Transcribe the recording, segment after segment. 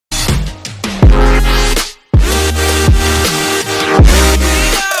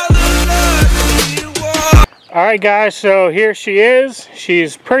Alright guys, so here she is.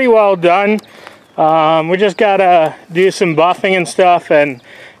 She's pretty well done. We just gotta do some buffing and stuff, and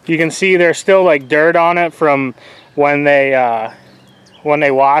you can see there's still like dirt on it from when they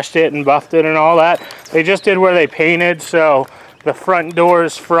washed it and buffed it and all that. They just did where they painted, so the front door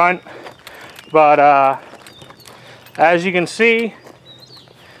is front. But as you can see,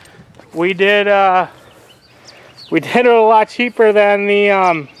 we did it a lot cheaper than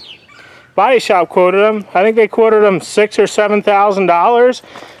the body shop quoted them. I think they quoted them $6,000 or $7,000.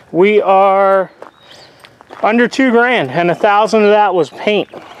 We are under $2,000, and $1,000 of that was paint.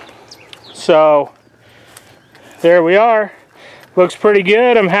 So there we are. Looks pretty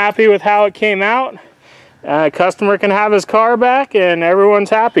good. I'm happy with how it came out. Customer can have his car back, and everyone's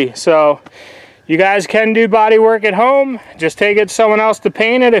happy. So you guys can do body work at home. Just take it to someone else to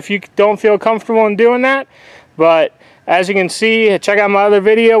paint it if you don't feel comfortable in doing that. But as you can see, check out my other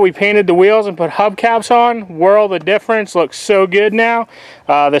video. We painted the wheels and put hubcaps on. World of difference. Looks so good now.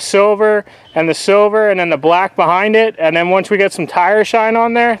 The silver and then the black behind it. And then once we get some tire shine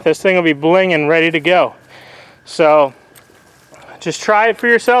on there, this thing will be bling and ready to go. So just try it for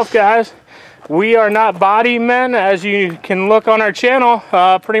yourself, guys. We are not body men, as you can look on our channel.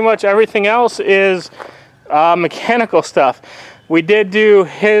 Pretty much everything else is mechanical stuff. We did do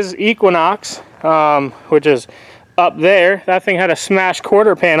his Equinox, which is up there. That thing had a smashed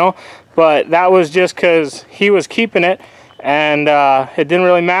quarter panel, but that was just because he was keeping it, and it didn't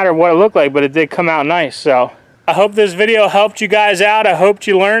really matter what it looked like, but it did come out nice. So I hope this video helped you guys out. I hope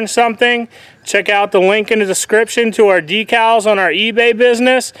you learned something. Check out the link in the description to our decals on our eBay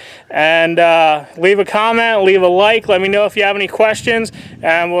business, and leave a comment, leave a like, let me know if you have any questions,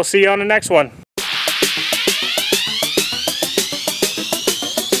 and we'll see you on the next one.